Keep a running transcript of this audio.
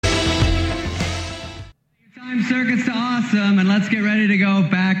circuits to awesome, and let's get ready to go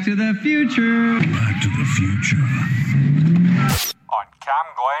Back to the Future. Back to the Future. On Cam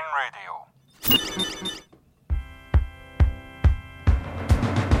Glen Radio.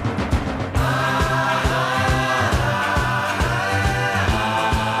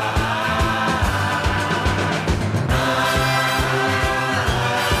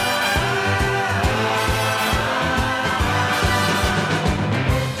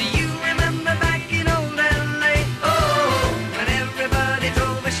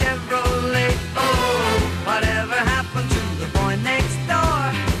 Whatever happened to the boy next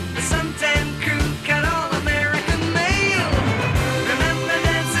door? The suntan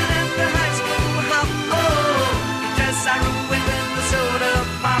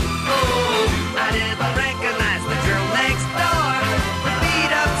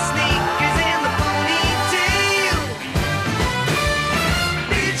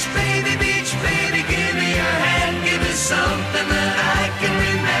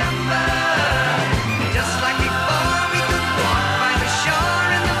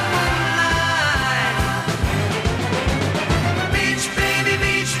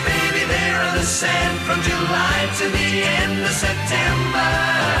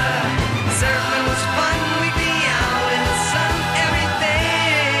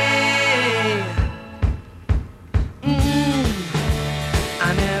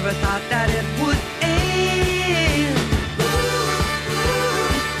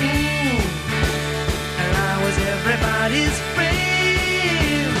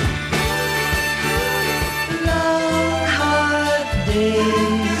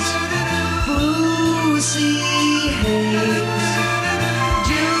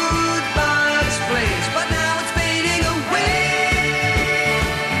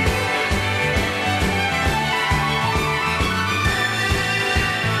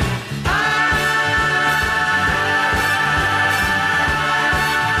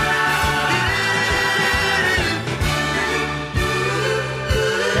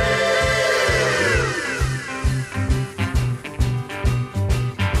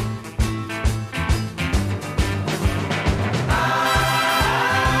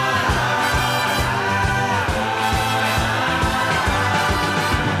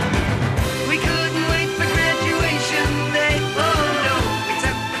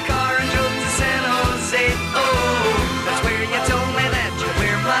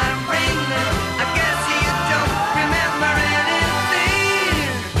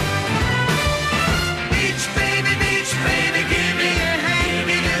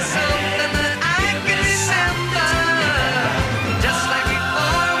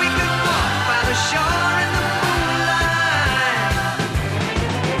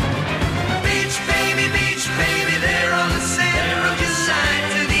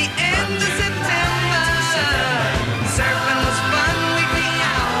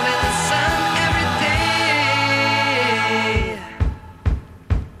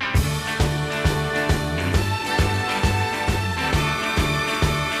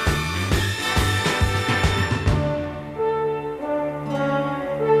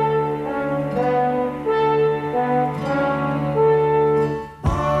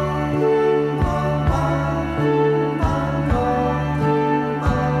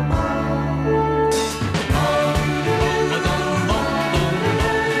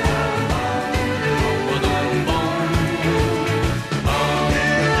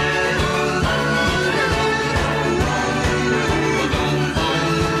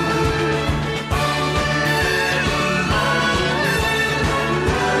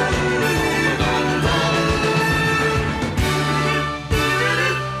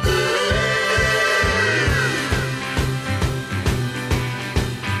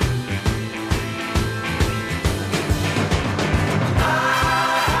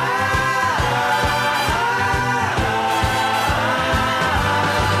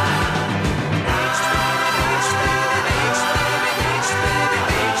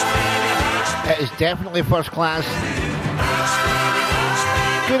is definitely first class.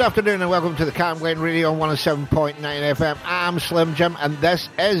 Good afternoon and welcome to the Cam Glen Radio on 107.9 FM. I'm Slim Jim and this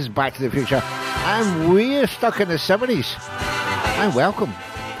is Back to the Future. And we're stuck in the 70s. And welcome.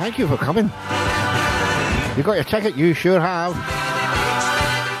 Thank you for coming. You got your ticket? You sure have.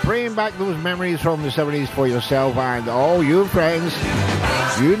 Bringing back those memories from the 70s for yourself and all your friends.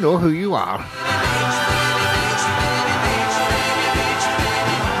 You know who you are.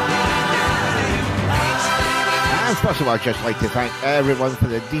 And first of all, I'd just like to thank everyone for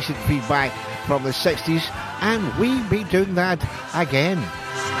the decent feedback from the 60s, and we'll be doing that again.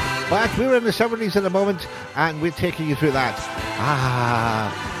 But we're in the 70s at the moment, and we're taking you through that.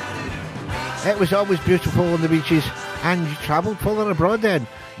 It was always beautiful on the beaches, and you travelled further abroad then.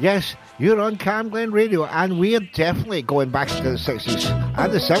 Yes, you're on Cam Glen Radio, and we're definitely going back to the 60s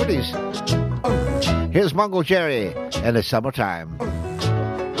and the 70s. Here's Mungo Jerry in the summertime.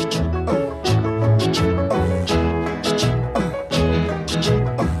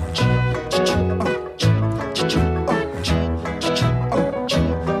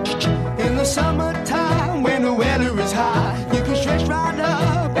 In the summertime, when the weather is high, you can stretch right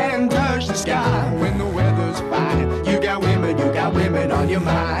up and touch the sky. When the weather's fine, you got women on your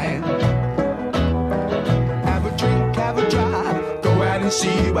mind. Have a drink, have a drive, go out and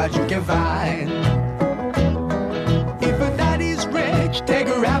see what you can find. If a daddy's rich, take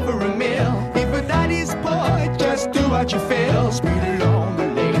her out for a meal. If a daddy's poor, just do what you feel. Speed along the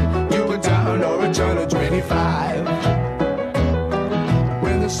lane, you can turn or a turn of 25.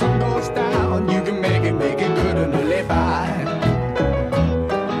 When the sun goes down, you can make it good and live by.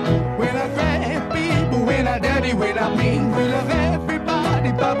 We're not great people, we're not dirty, we're not mean. We love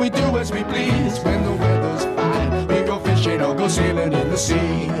everybody, but we do as we please. When the weather's fine, we go fishing or go sailing in the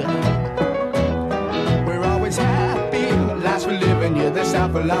sea. We're always happy, life's for living, yeah, that's our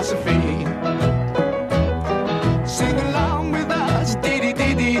philosophy. Sing along with us,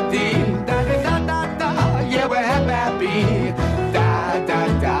 dee-dee-dee-dee-dee, da-da-da-da-da, yeah, we're happy.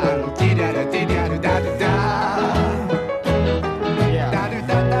 Da-da-da, dee-da-da-dee-da-da-da-da.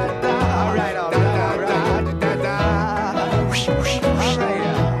 Da-da-da-da-da, all right, da-da-da-da-da. Whoosh, whoosh, all right.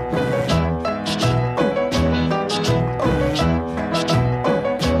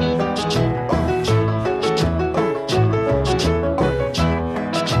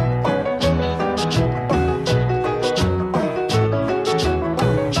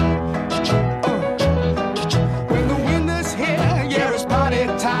 When the winter's here, yeah, it's party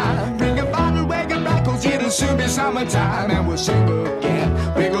time. Bring a bottle, wagon back, 'cause it'll soon be summertime. And we'll sing again,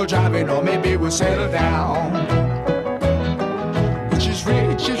 we go driving, or maybe we'll settle down. If she's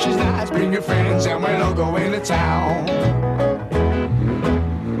rich, if she's nice, bring your friends and we'll all go into town.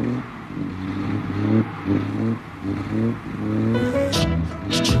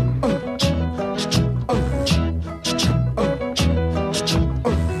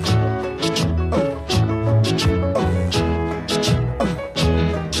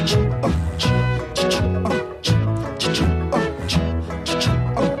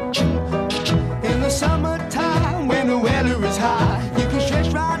 In the summertime, when the weather is high, you can stretch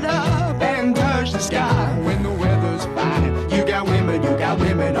right up and touch the sky. When the weather's fine, you got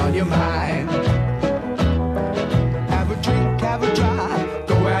women on your mind. Have a drink, have a drive,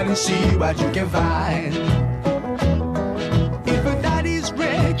 go out and see what you can find. If a daddy's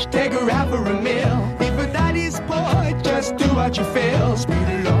rich, take her out for a meal. If a daddy's poor, just do what you feel. Speed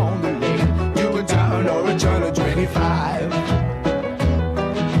along the lane, you can turn or a turn of 25.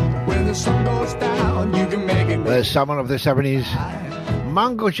 When the sun goes down, you can make it. The summer of the 70s.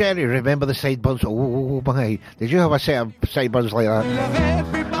 Mungo Jerry, remember the sideburns? Oh my, did you have a set of sideburns like that? Love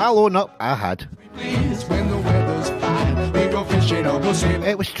everybody, Hello, no, I had. please. When the weather's fine, we go fishing or go sailing.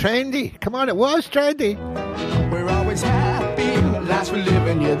 It was trendy. Come on, it was trendy. We're always happy, life's for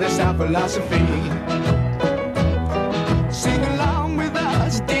living, yeah, that's our philosophy. Sing along with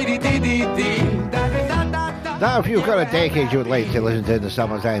us, dee-dee-dee-dee-dee, da-da-da-da-da. Now, if you've got a decade you would like to listen to in the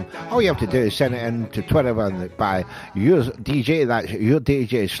summertime, all you have to do is send it in to Twitter by your DJ, that's your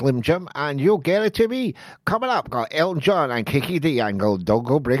DJ Slim Jim, and you'll get it to me. Coming up, got Elton John and Kiki D and Don't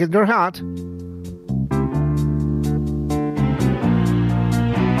Go Breaking Your Heart.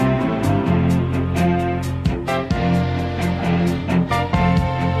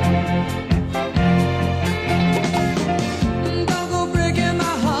 Don't go breaking my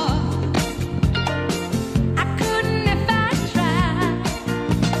heart. I couldn't if I tried.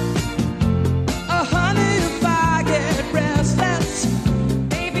 Oh, honey, if I get restless,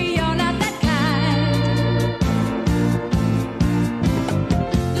 baby, you're not that kind.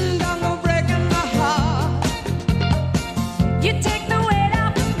 Don't go breaking my heart.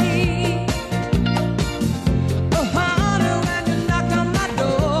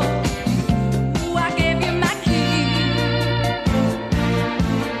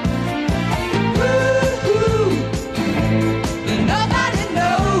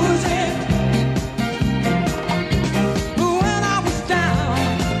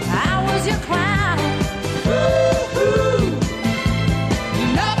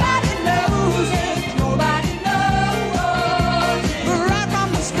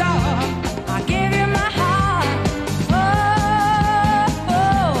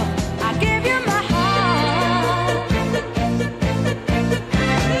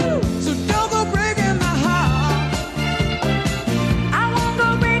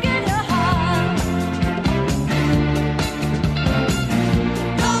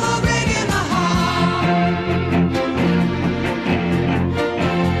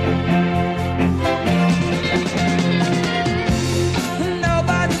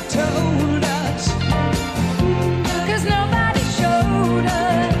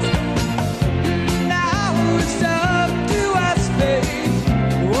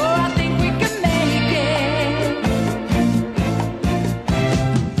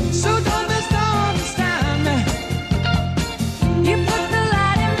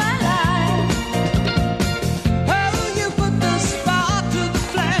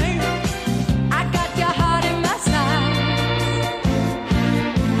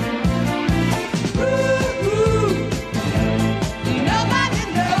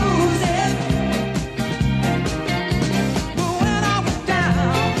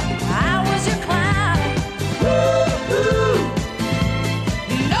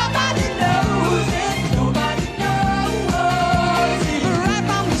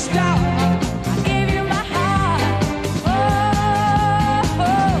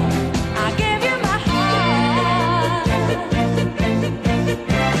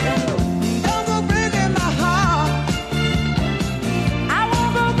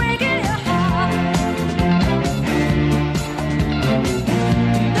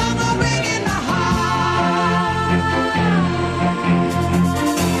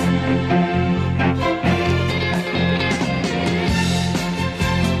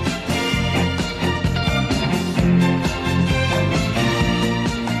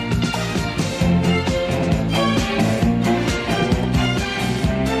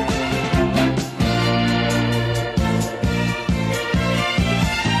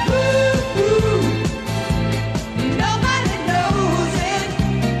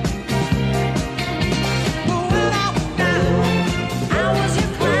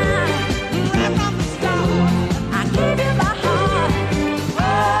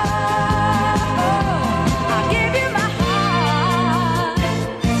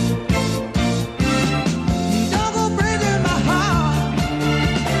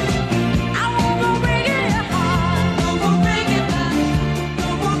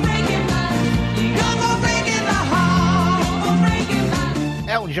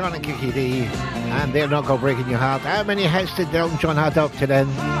 Kiki D, and they're not going breaking your heart. How many hits did Elton John had up to then?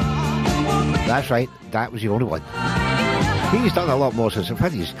 That's right, that was the only one. He's done a lot more since. In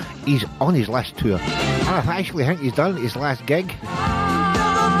fact, he's on his last tour, and I actually think he's done his last gig.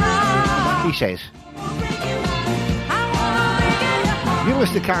 He says. You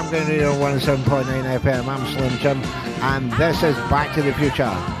listen to Campground Radio 107.9 FM. I'm Slim Jim, and this is Back to the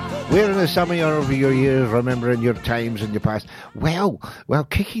Future. We're in the summer of your years, remembering your times in your past. Well,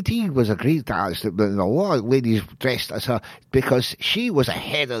 Kiki D was a great artist, and a lot of ladies dressed as her because she was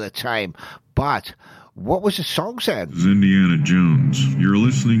ahead of the time. But what was the song said? This is Indiana Jones. You're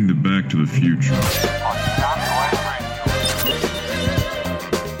listening to Back to the Future. On Cam Glen Radio.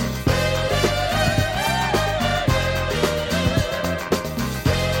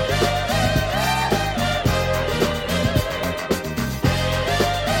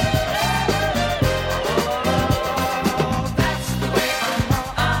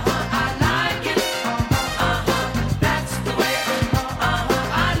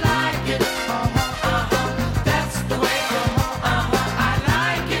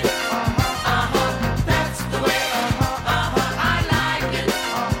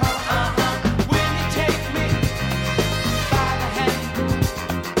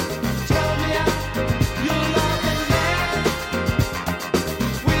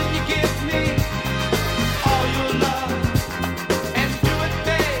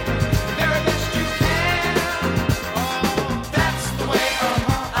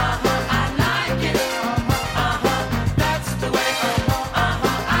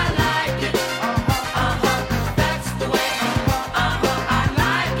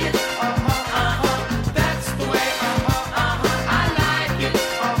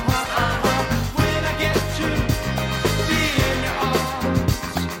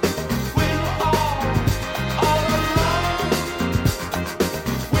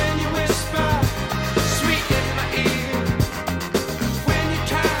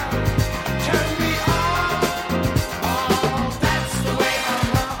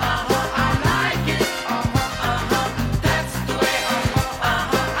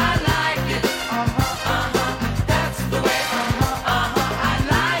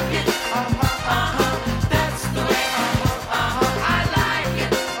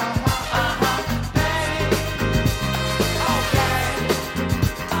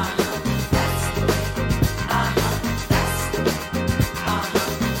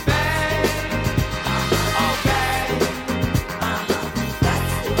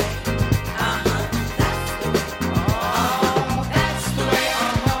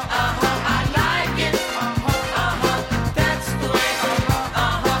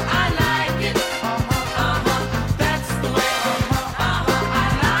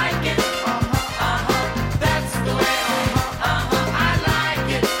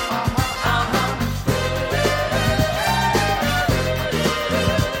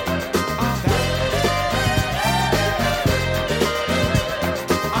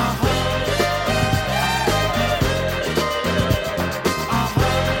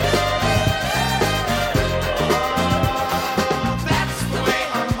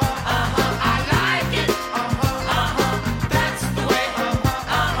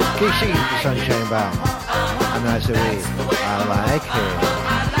 KC, the Sunshine Band, and that's the way I like it.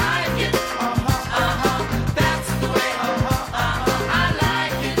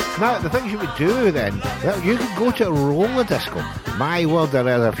 Now, the things you would do then, well, you could go to a roller disco. My word, there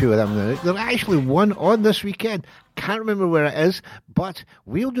are a few of them. There's actually one on this weekend. Can't remember where it is, but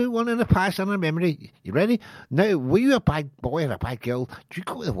we'll do one in the past in our memory. You ready? Now, were you a bad boy or a bad girl? Did you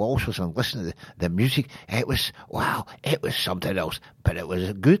go to the Walsers and listen to the music? It was, wow, it was something else. But it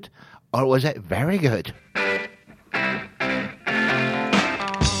was good, or was it very good?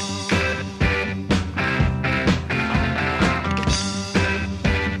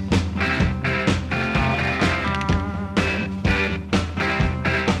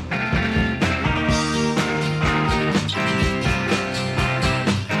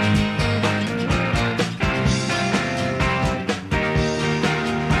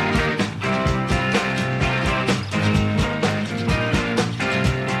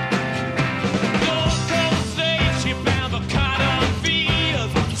 Go, go,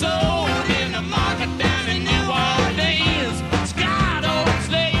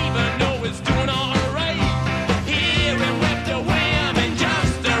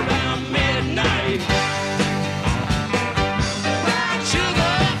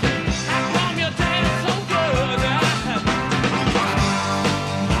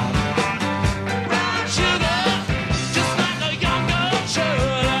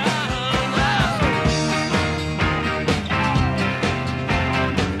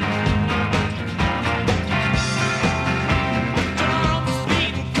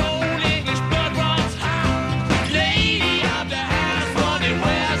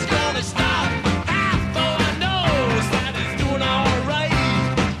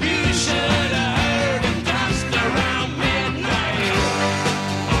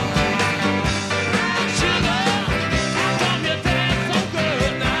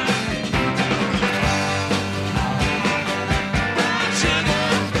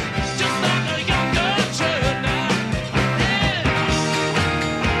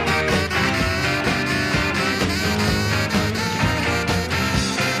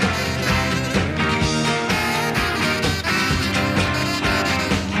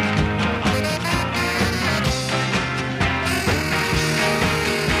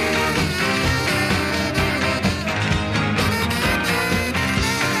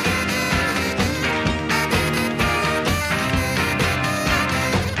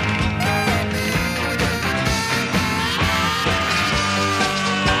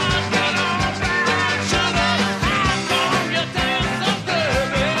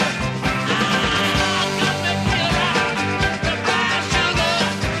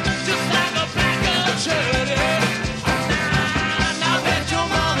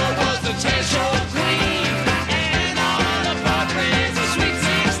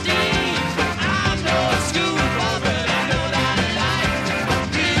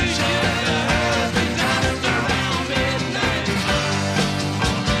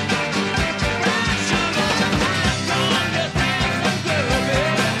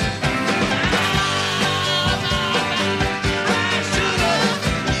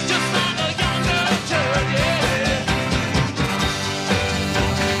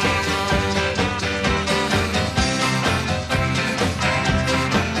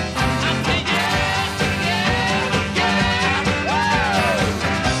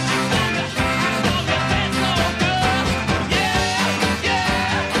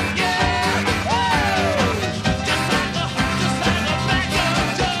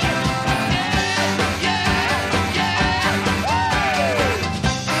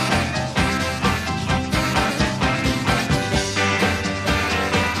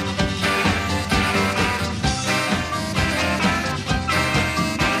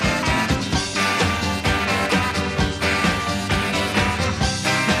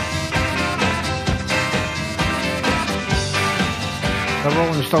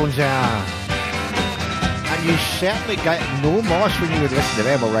 Waterstones there. And you certainly get no moss when you would listen to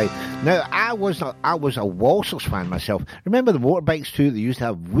them, all right. Now, I was a Walsers fan myself. Remember the motorbikes too? They used to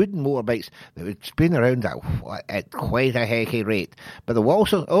have wooden motorbikes that would spin around at quite a hecky rate. But the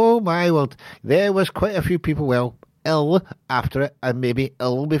Walsers, oh my word, there was quite a few people, well, ill after it and maybe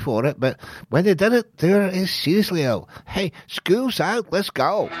ill before it. But when they did it, they were seriously ill. Hey, school's out, let's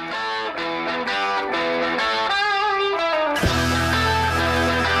go.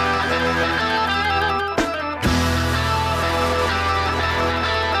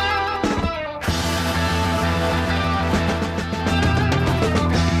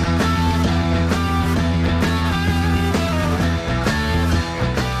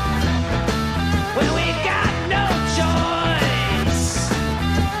 Well, we got no choice.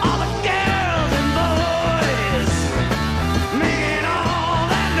 All the girls and boys making all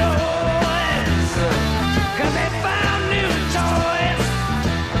that noise, 'cause they found new toys.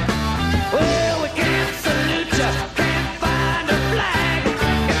 Well, we can't salute ya, can't find a flag.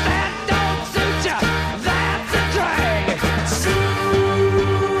 If that don't suit ya, that's a drag.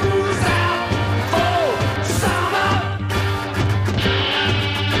 School's out for summer.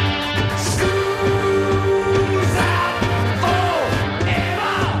 School's out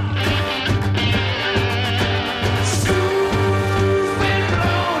forever. School's been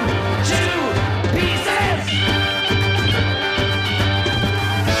blown to pieces.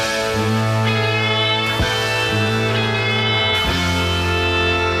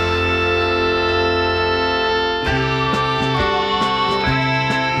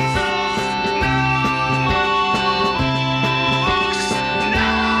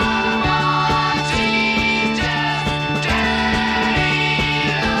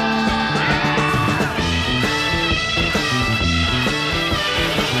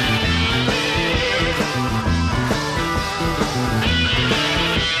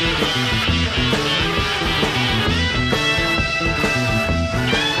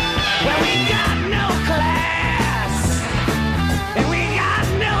 Well, we got no class, and we got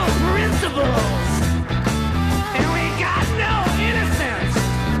no principles, and we got no innocence.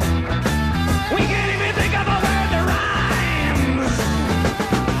 We can't even think of a word that rhymes.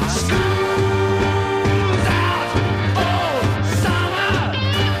 School's out for summer.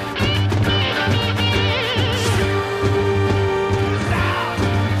 School's out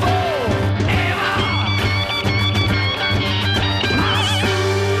forever. My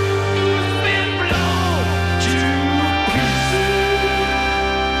school's been blown to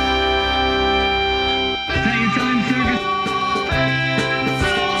Take your time, circus.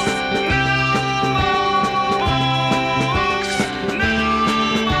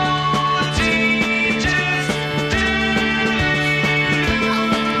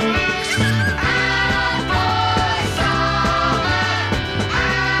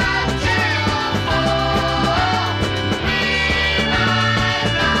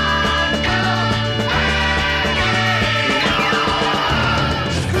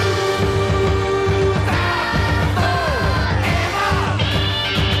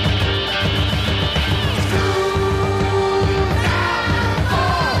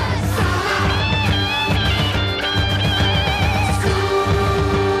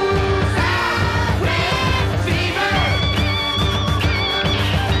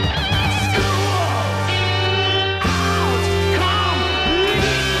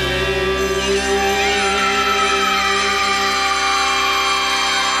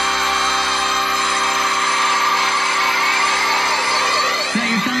 Take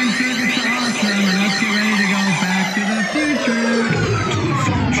your time, circus to awesome, and let's get ready to go back to the future.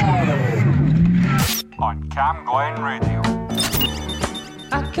 On Cam Glen Radio.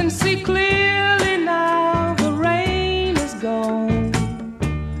 I can see clearly now the rain is gone.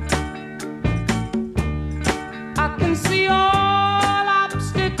 I can see all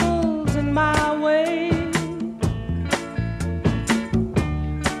obstacles in my way.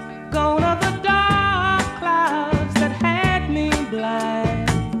 Gone are the dark clouds that had me blind.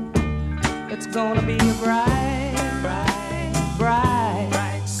 It's gonna be a bright, bright,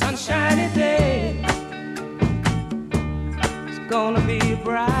 bright, sunshiny day. It's gonna be a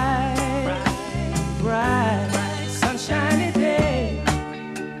bright, bright, sunshiny day.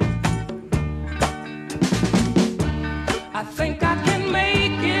 I think I can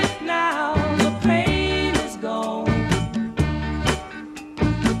make it now. The pain is gone.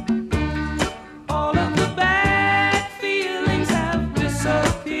 All of the bad feelings have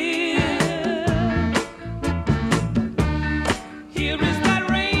disappeared. Here is that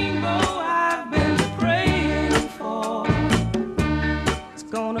rainbow I've been praying for. It's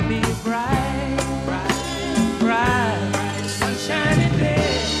gonna be a bright, bright, bright, sunshiny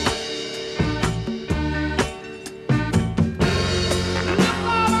day.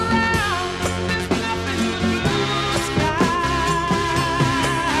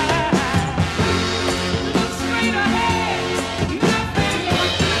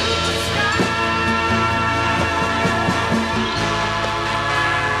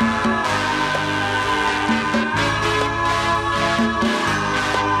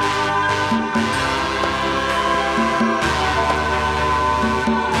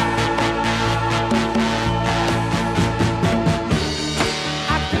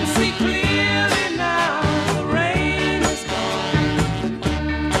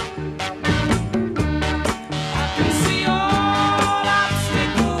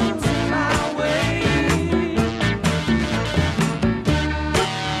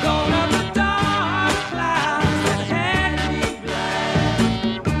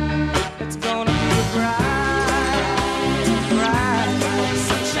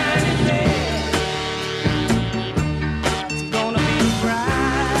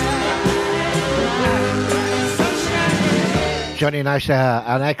 Johnny Nash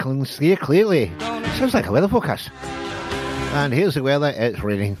and I can see it clearly. Sounds like a weather forecast. And here's the weather, it's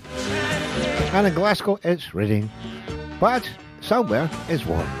raining. And in Glasgow, it's raining. But somewhere it's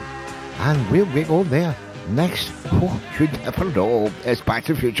warm. And we'll be going there next. Oh, you never know. It's Back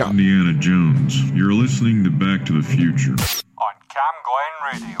to the Future. Indiana Jones. You're listening to Back to the Future. On Cam Glen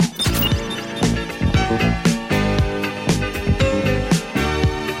Radio.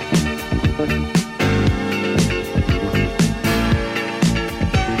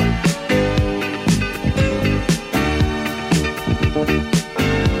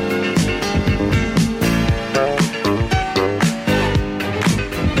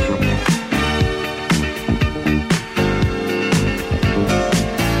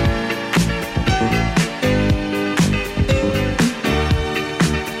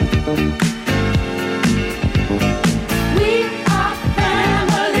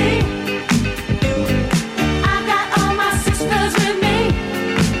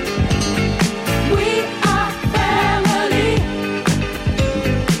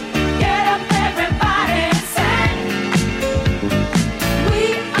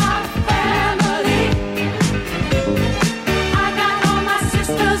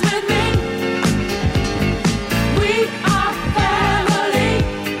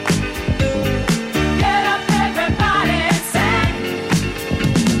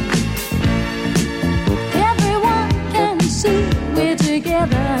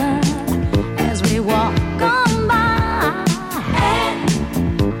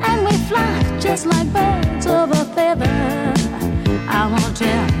 Just like birds of a feather, I won't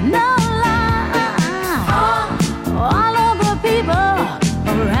tell no lie. All of the people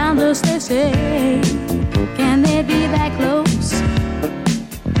around us, they say, can they be that close?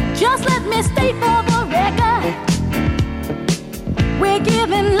 Just let me state for the record, we're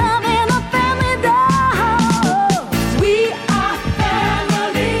giving love in a family dose. We are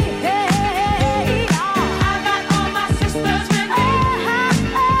family. Hey, I got all my sisters with me.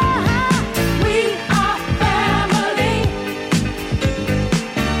 We are family.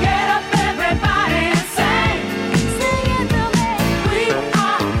 Get up, everybody, and sing. Sing it to me. We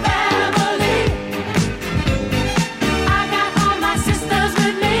are family. I got all my sisters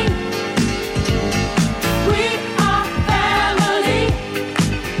with me. We are family.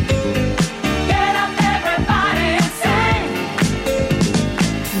 Get up, everybody, and sing.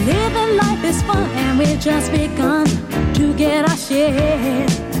 Living life is fun, and we've just begun to get our share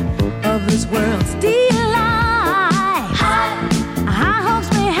of this world's delight. High hopes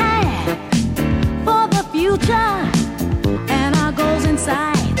we have for the future and our goals in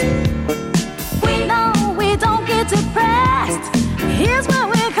sight. We know we don't get depressed. Here's what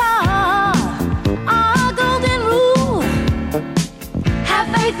we call our golden rule. Have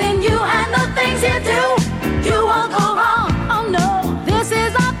faith in you and the things you do. You won't go wrong. Oh no, this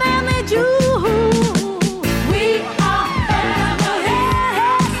is our family jewel. We are family.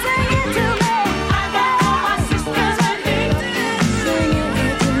 Sing it to me. I got all my sisters with me. Sing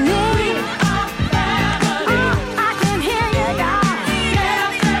it to me. We are family. I can hear you, y'all. Get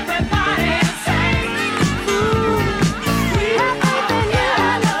up, everybody, and sing. We have faith in you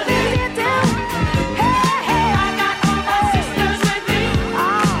and the things you do. Hey, hey, I got all my sisters with me. We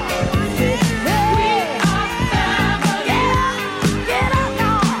are family. Get up,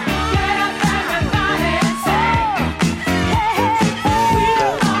 y'all. Get up, everybody, and sing. Hey, hey, we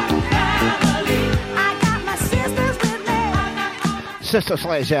are family. I got my sisters with me. Sister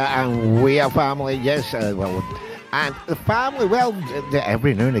Sledge and We Are Family, yes, well, and the family, well,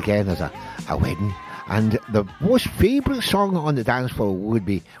 every now and again there's a wedding, and the most favourite song on the dance floor would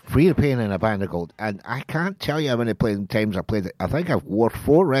be Free the Pain and A Band of Gold, and I can't tell you how many times I played it. I think I've wore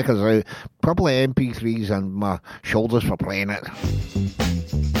 4 records out, probably MP3s on my shoulders for playing it.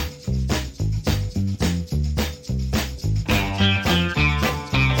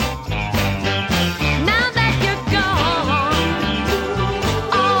 Now that you're gone,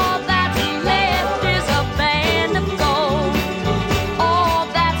 all that's left is a band of gold. All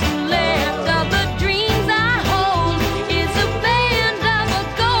that's left of the dreams I hold is a band of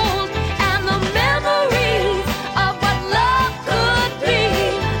gold, and the memories of what love could be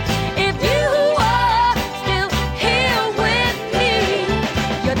if you were still here with me.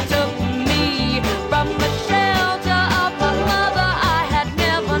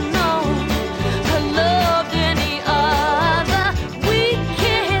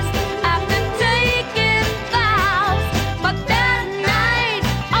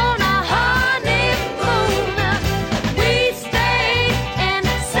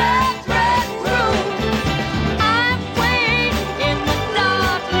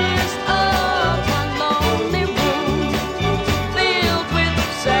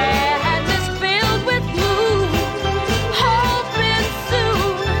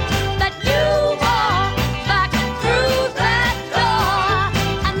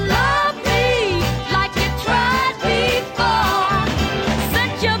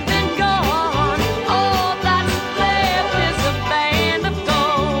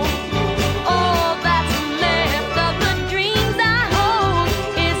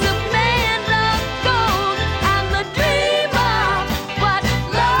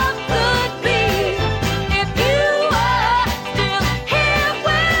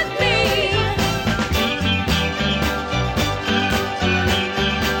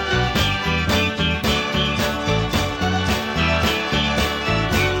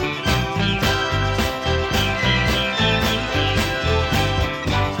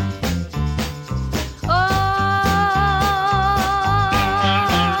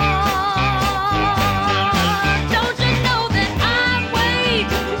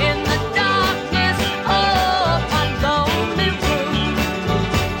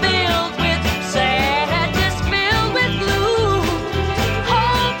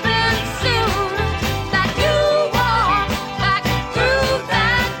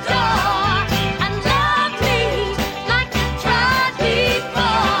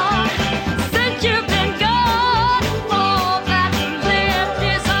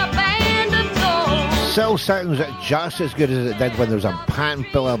 Still sounds just as good as it did when there was a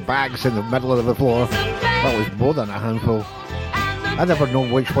handful of bags in the middle of the floor. Well, it was more than a handful. I never know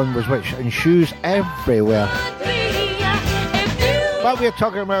which one was which, and shoes everywhere. But we're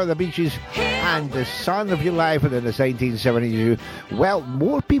talking about the Beaches and the Son of Your Life in the 1972. Well,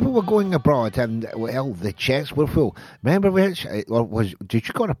 more people were going abroad, and well, the jets were full. Remember which? Or did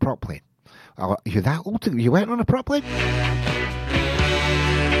you go on a prop plane? Are you that old? You went on a prop plane?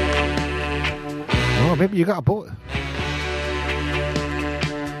 Oh, maybe you got a boat.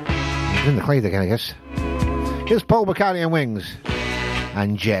 It's in the Clyde again, I guess. Here's Paul McCartney and Wings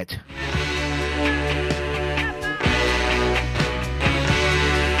and Jet.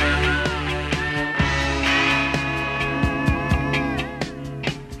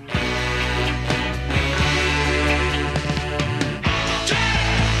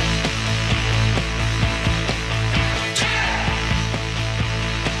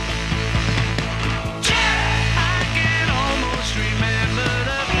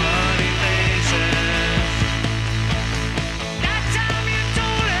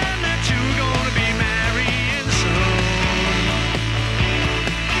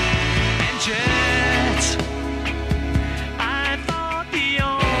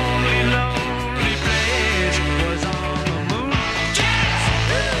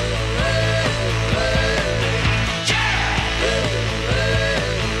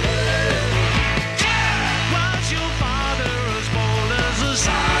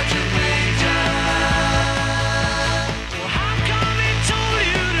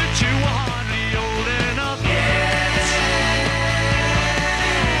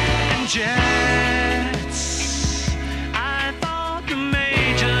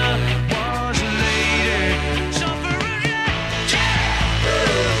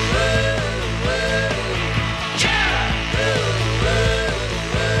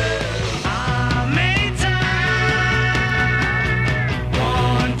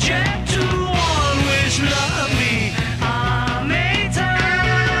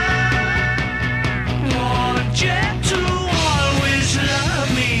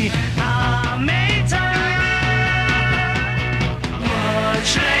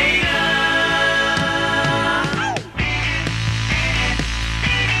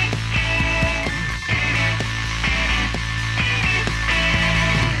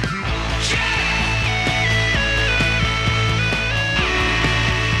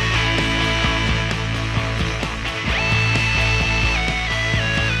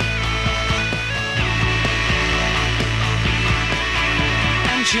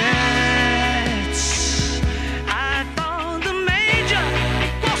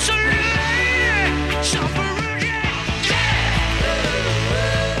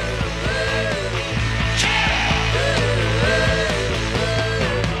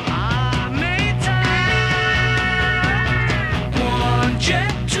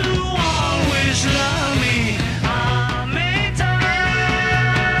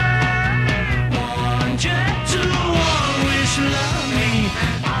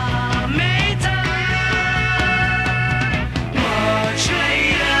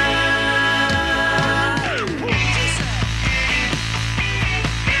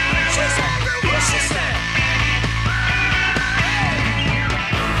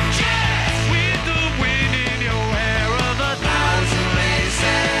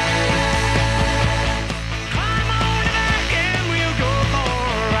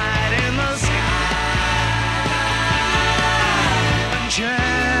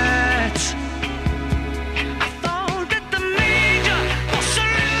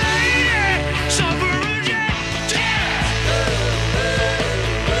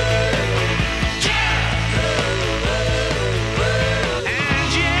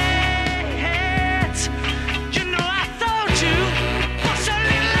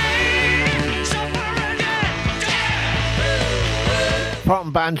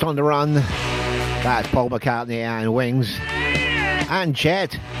 Bands on the Run. That's Paul McCartney and Wings and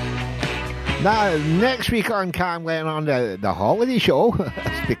Jet. Now, next week on Cam Glen on the holiday show,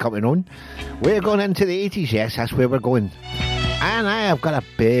 that's becoming on. We're going into the 80s, yes, that's where we're going. And I have got a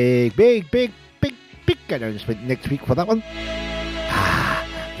big announcement next week for that one.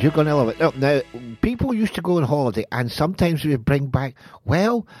 You're going to love it. Now, people used to go on holiday and sometimes we would bring back,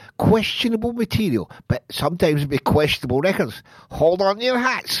 well, questionable material, but sometimes it'd be questionable records. Hold on to your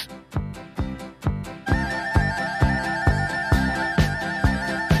hats.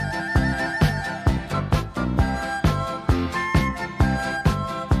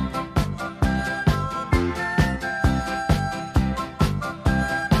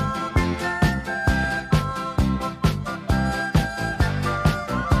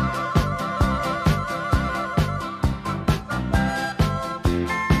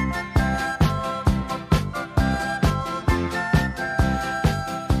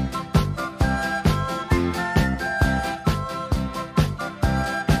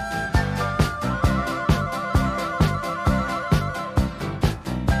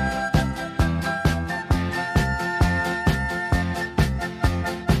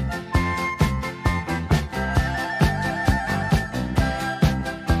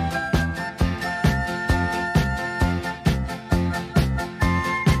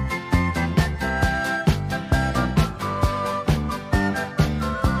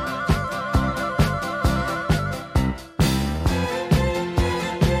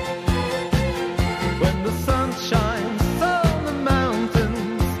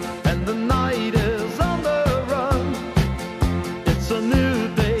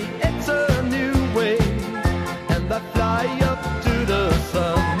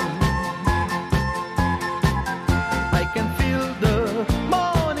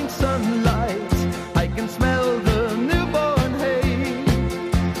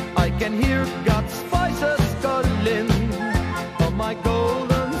 can hear God's voices calling on my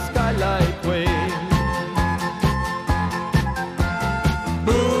golden skylight way.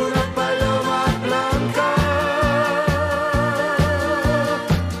 Una paloma blanca,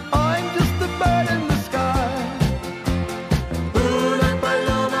 I'm just a bird in the sky. Una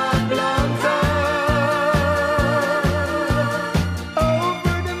paloma blanca,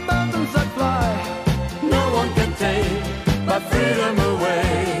 over the mountains I fly. No one can take my freedom away.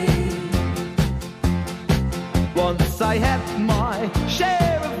 Once I had my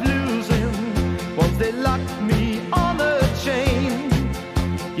share of losing, once they locked me on a chain.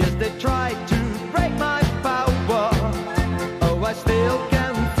 Yes, they tried to break my power. Oh, I still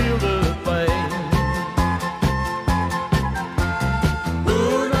can feel the pain.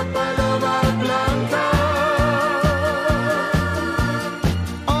 Una paloma blanca,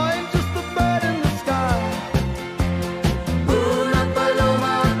 I'm just a bird in the sky. Una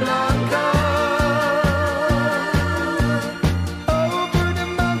paloma blanca, over the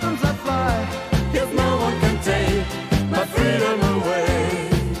mountains I fly. Yes, no one can take my freedom away.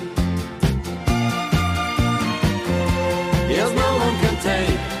 Yes, no one can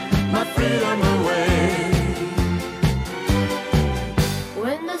take my freedom away.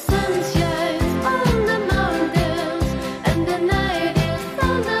 When the sun shines on the mountains and the night is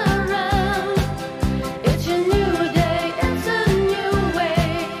on around, it's a new day, it's a new way,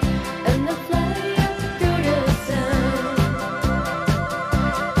 and I fly up to the sound.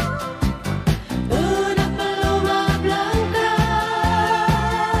 Una paloma blanca,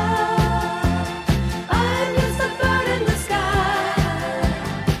 I'm just a bird in the sky.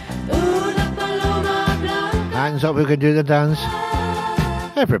 Una paloma blanca. Hands up, who can do the dance?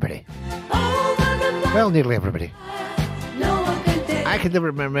 Everybody. Well, nearly everybody. No one can take. I can never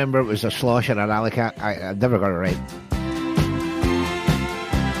remember it was a slosh or an alley-cat. I never got it right.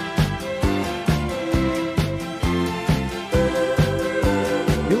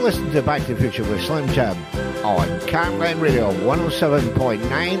 You listen to Back to the Future with Slim Jim on Camglen Radio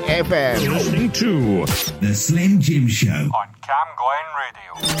 107.9 FM. Listening to The Slim Jim Show. On Cam Glen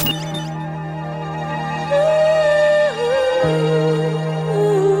Radio.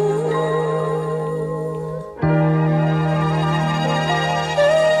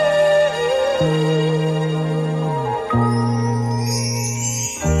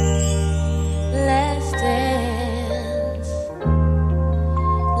 Last dance,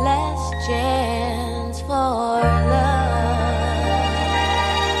 last chance for love.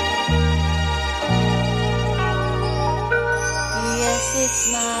 Yes, it's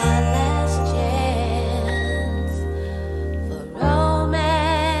my last chance for romance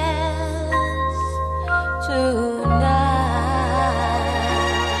tonight.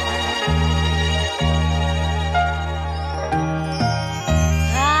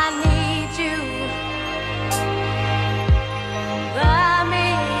 I need you by me,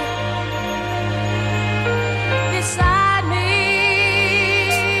 beside me,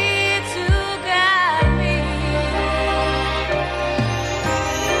 to guide me,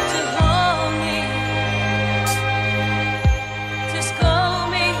 to hold me, to scold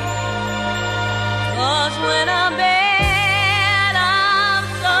me. 'Cause when I'm bad, I'm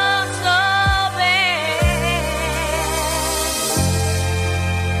so bad.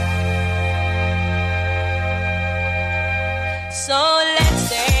 So let's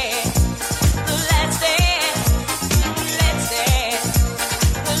dance, let's dance, let's dance,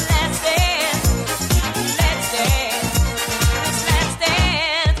 let's dance, let's dance, let's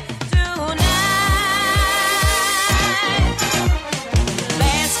dance tonight.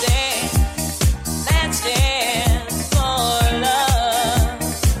 Let's dance for love.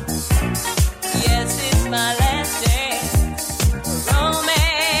 Yes, it's my last dance for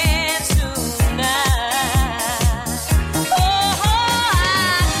romance tonight. Oh,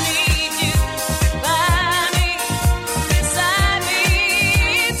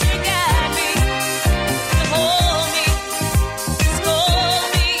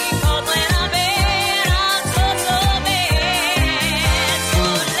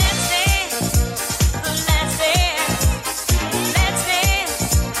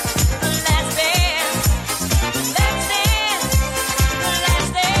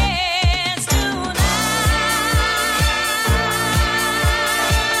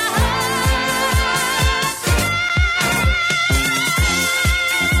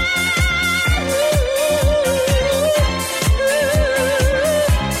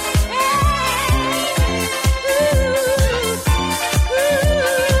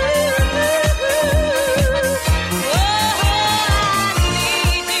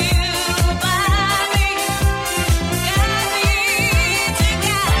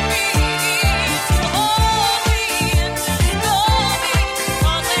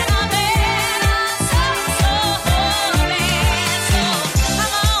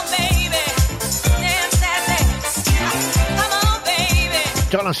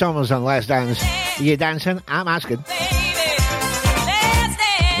 Summers on Let's Dance. Are you dancing? I'm asking.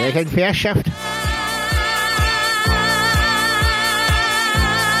 Making fair shift.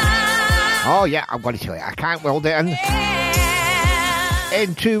 Oh yeah, I'm going to tell you, I can't weld it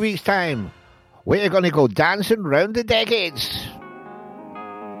in 2 weeks' time. We're going to go dancing round the decades.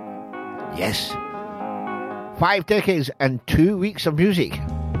 Yes. 5 decades and 2 weeks of music.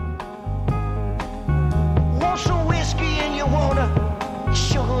 Want some whiskey in your water,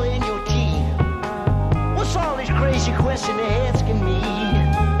 sugar in your tea? What's all these crazy questions they're asking me?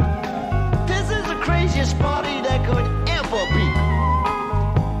 This is the craziest party that could ever be.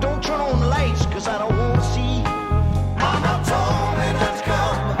 Don't turn on the lights, cause I don't want to see. Mama told me not to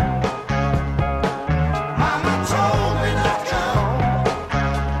come. Mama told me not to come.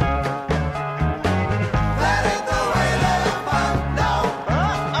 That ain't the way that I found out.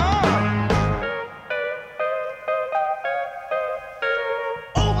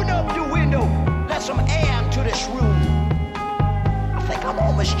 Open up your window, let some air into this room. I think I'm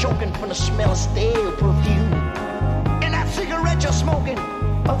almost choking from the smell of stale perfume. And that cigarette you're smoking,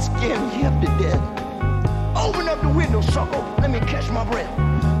 I'll scare me up to death. Open up the window, sucker, let me catch my breath.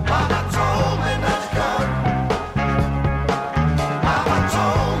 Mama told me not to come. Mama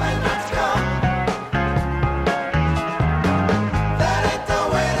told me not to come. That ain't the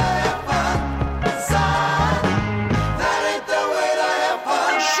way to have fun, son. That ain't the way to have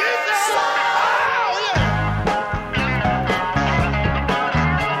fun. She said, oh yeah.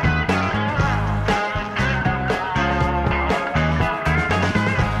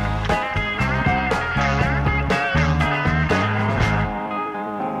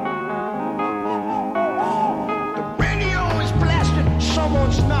 The radio is blasting,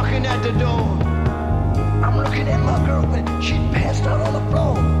 someone's knocking at the door. I'm looking at my girl, but she passed out on the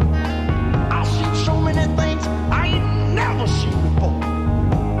floor. I've seen so many things I ain't never seen before.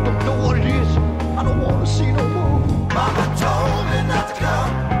 Don't know what it is, I don't want to see no more. Mama told me not to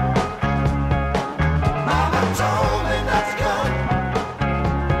come. Mama told me not to come.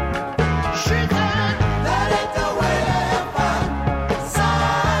 She said, that ain't the way to have fun,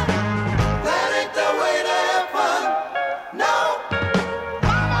 son. That ain't the way to have fun, no.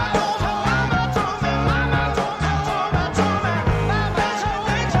 Mama told me, mama told me, mama told me, mama told me, mama told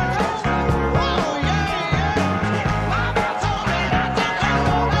me, oh yeah, yeah. Mama told me not to come,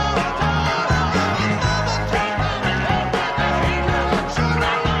 mama told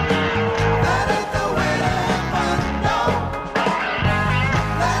me, that ain't the way to have fun, no.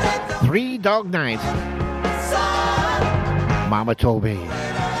 That ain't the 3 Dog Night. son. Mama told me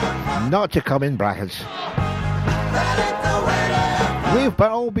not to come in brackets. That ain't the way to have fun. We've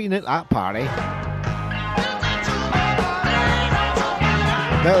all been at that party.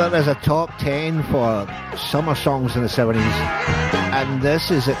 Now there is a top 10 for summer songs in the 70s, and this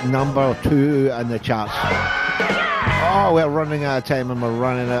is at number 2 in the charts. Oh, we're running out of time and we're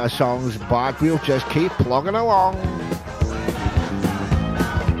running out of songs, but we'll just keep plugging along.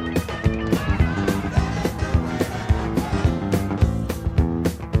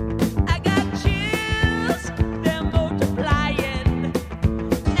 I got chills, they're multiplying,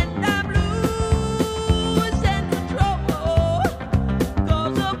 and I'm losing control.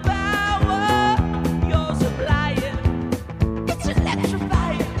 'Cause the power you're supplying, it's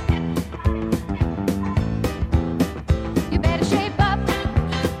electrifying. You better shape up,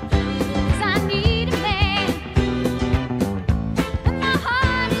 'cause I need a man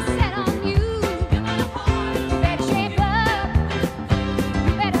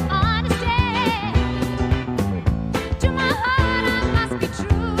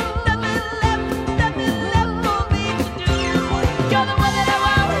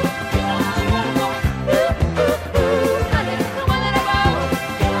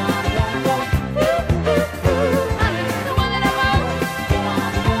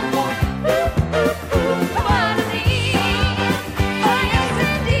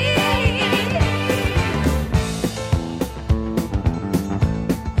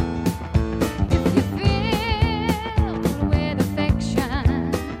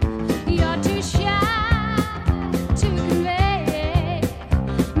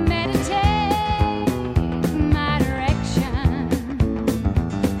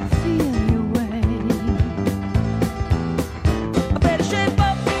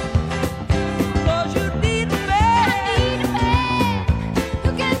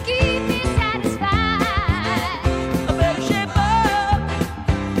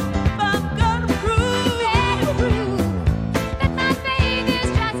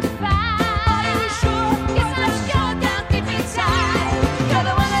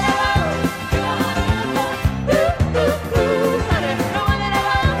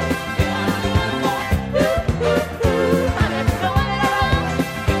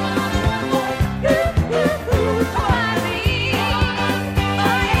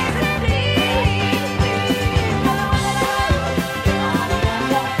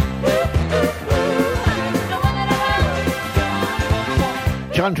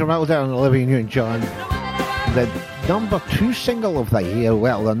John Travolta and Olivia Newton-John, the number 2 single of the year,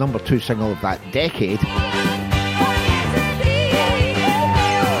 well, the number 2 single of that decade.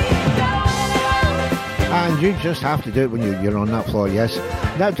 And you just have to do it when you're on that floor, yes.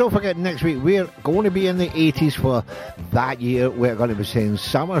 Now, don't forget, next week we're going to be in the 80s for that year. We're going to be saying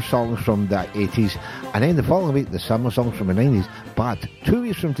summer songs from the 80s, and then the following week, the summer songs from the 90s. But 2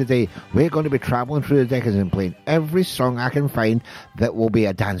 weeks from today, we're going to be travelling through the decades and playing every song I can find that will be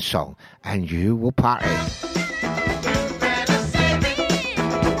a dance song, and you will party.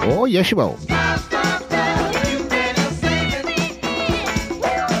 Oh, yes, you will.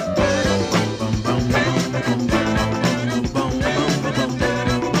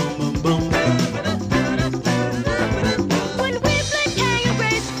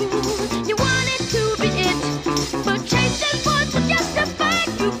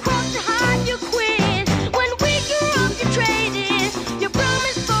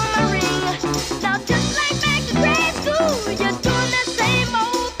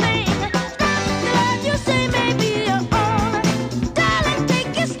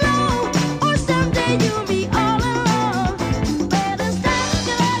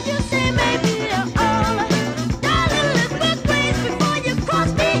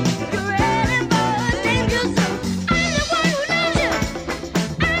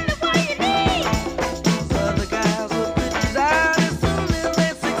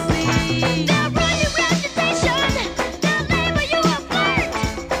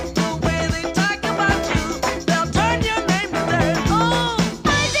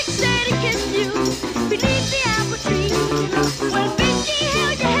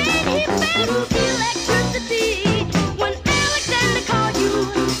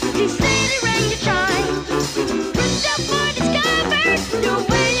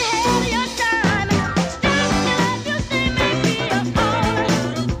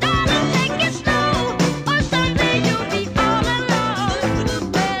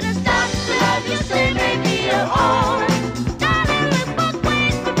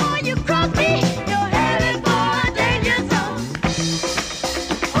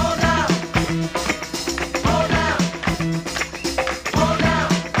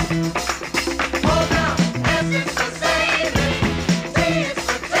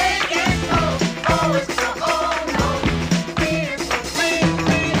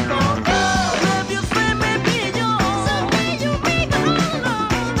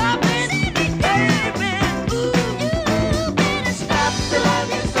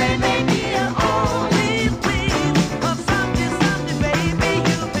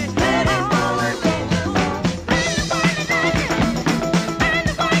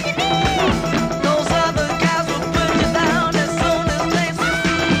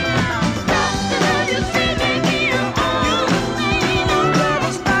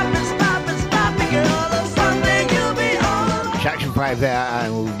 There,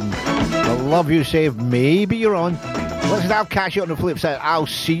 and I love you, save. Maybe you're on. Listen, I'll catch you on the flip side. I'll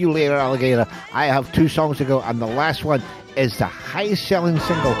see you later, alligator. I have 2 songs to go, and the last one is the highest selling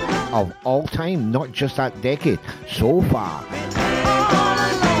single of all time, not just that decade so far.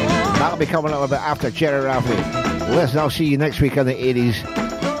 That'll be coming up a bit after Jerry Rafferty. Listen, I'll see you next week in the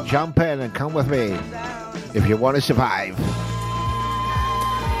 80s. Jump in and come with me if you want to survive.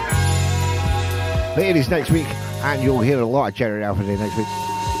 The 80s next week. And you'll hear a lot of Jerry Rafferty next week.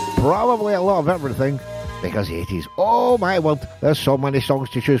 Probably a lot of everything, because the 80s, oh my word, there's so many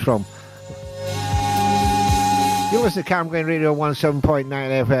songs to choose from. You listen to Cam Glen Radio 17.9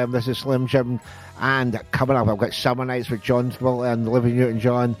 FM. This is Slim Jim. And coming up, I've got Summer Nights with John Travolta and Olivia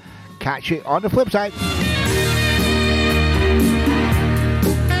Newton-John. Catch you on the flip side.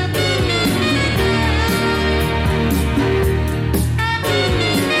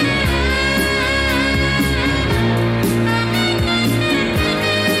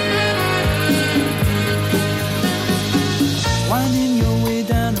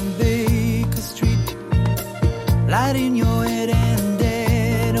 In your head and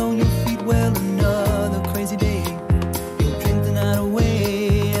dead on your feet. Well, another crazy day. You'll drink the night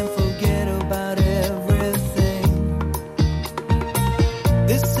away and forget about everything.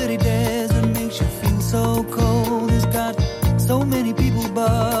 This city desert makes you feel so cold. It's got so many people,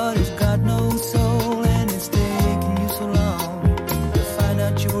 but it's got no soul. And it's taken you so long to find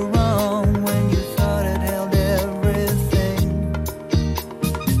out you were wrong when you thought it held everything.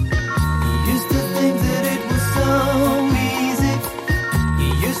 You used to think that it was so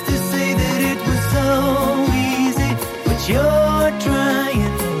you're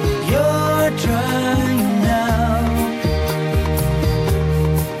trying now.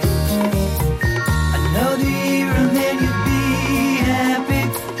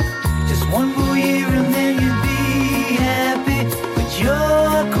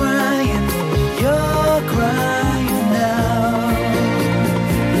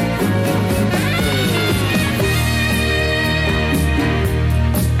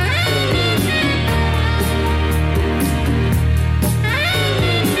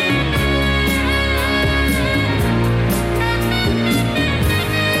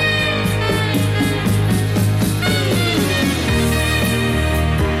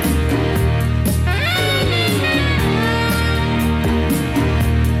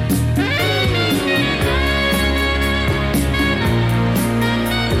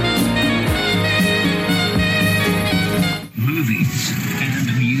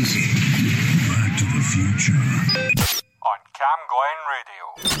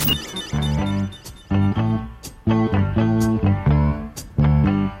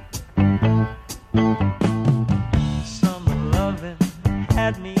 Summer loving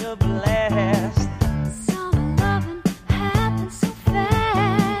had me a blast. Summer loving happened so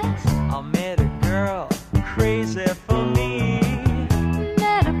fast. I met a girl crazy for me.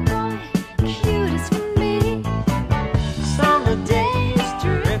 Met a boy cute as can be. Summer days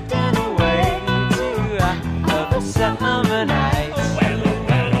drifting away to other summer nights.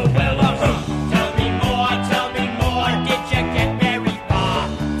 Tell me more, did you get very far?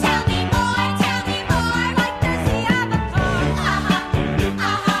 Tell me more, what does he have it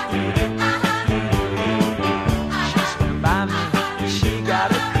She stood by me, she got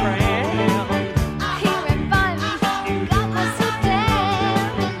a cramp. He ran by me, got me so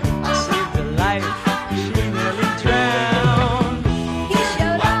damn. I saved her life, she nearly drowned. He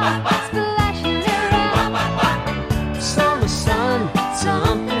showed up, splashing around. Summer sun,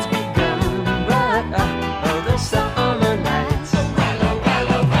 something's begun, but other summer nights.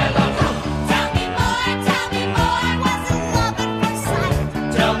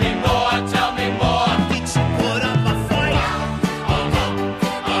 Tell me more, did she put up a fight?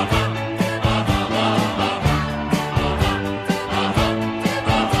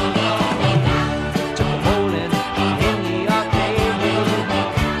 Bowling in the arcade.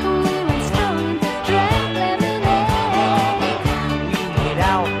 We went strolling, drank lemonade. We made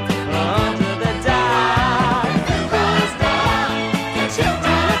out under the dark. Goes down, chipped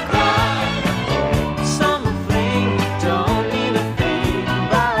in a clock. Summer fling don't mean a thing,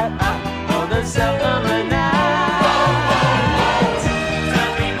 but other summer nights.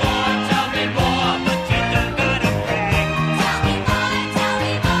 Tell me more, but you don't gotta brag. Tell me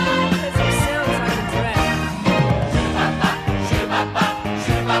more, 'cause it sounds like a drag.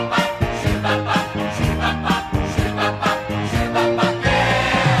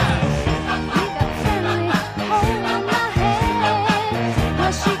 He got friendly, holding my hand.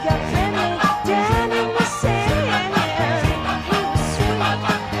 Well, she got friendly, down in the sand. He was sweet,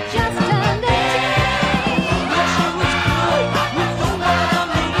 just under 10. She was good, you know what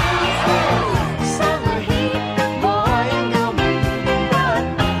I mean. Summer heat, boy, and girl meet, but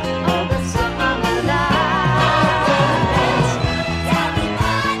other summer nights. Tell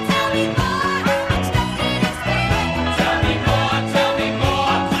me more, I'm stuck in his bed. Tell me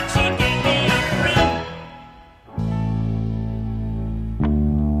more, would you give me a ring?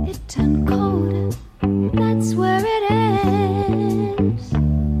 It turned cold, that's where it ends.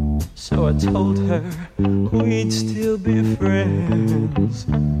 So I told her we'd still be friends.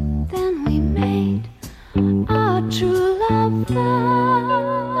 Then we made our true love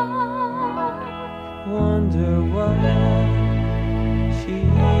vow. Wonder what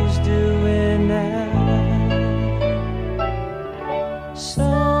she's doing now.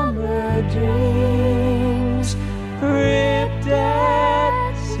 Summer dreams ripped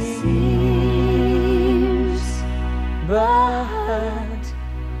at seams, but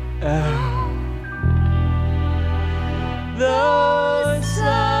those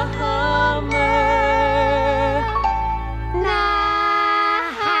summer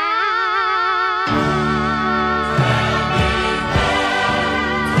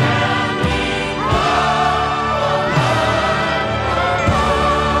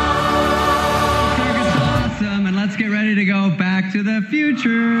Circus is awesome, and let's get ready to go Back to the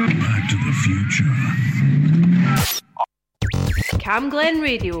Future. Back to the Future. Cam Glen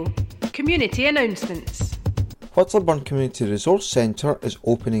Radio. Community announcements. Whittlesburn Community Resource Centre is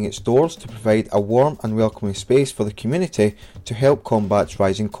opening its doors to provide a warm and welcoming space for the community to help combat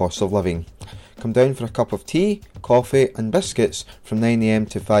rising costs of living. Come down for a cup of tea, coffee and biscuits from 9am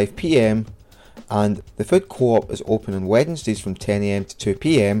to 5pm, and the food co-op is open on Wednesdays from 10am to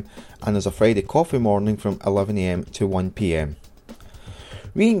 2pm, and there's a Friday coffee morning from 11am to 1pm.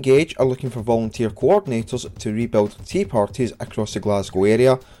 Re-Engage are looking for volunteer coordinators to rebuild tea parties across the Glasgow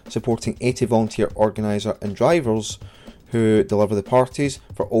area, supporting 80 volunteer organiser and drivers who deliver the parties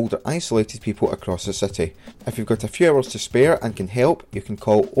for older isolated people across the city. If you've got a few hours to spare and can help, you can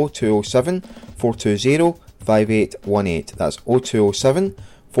call 0207 420 5818. That's 0207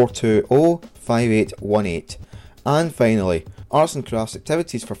 420 5818. And finally, arts and crafts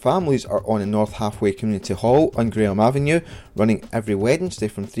activities for families are on in North Halfway Community Hall on Graham Avenue, running every Wednesday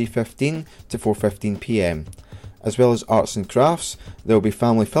from 3:15 to 4:15pm. As well as arts and crafts, there will be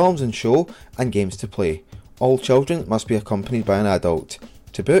family films and show and games to play. All children must be accompanied by an adult.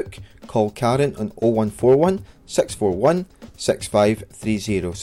 To book, call Karen on 0141 641 6530.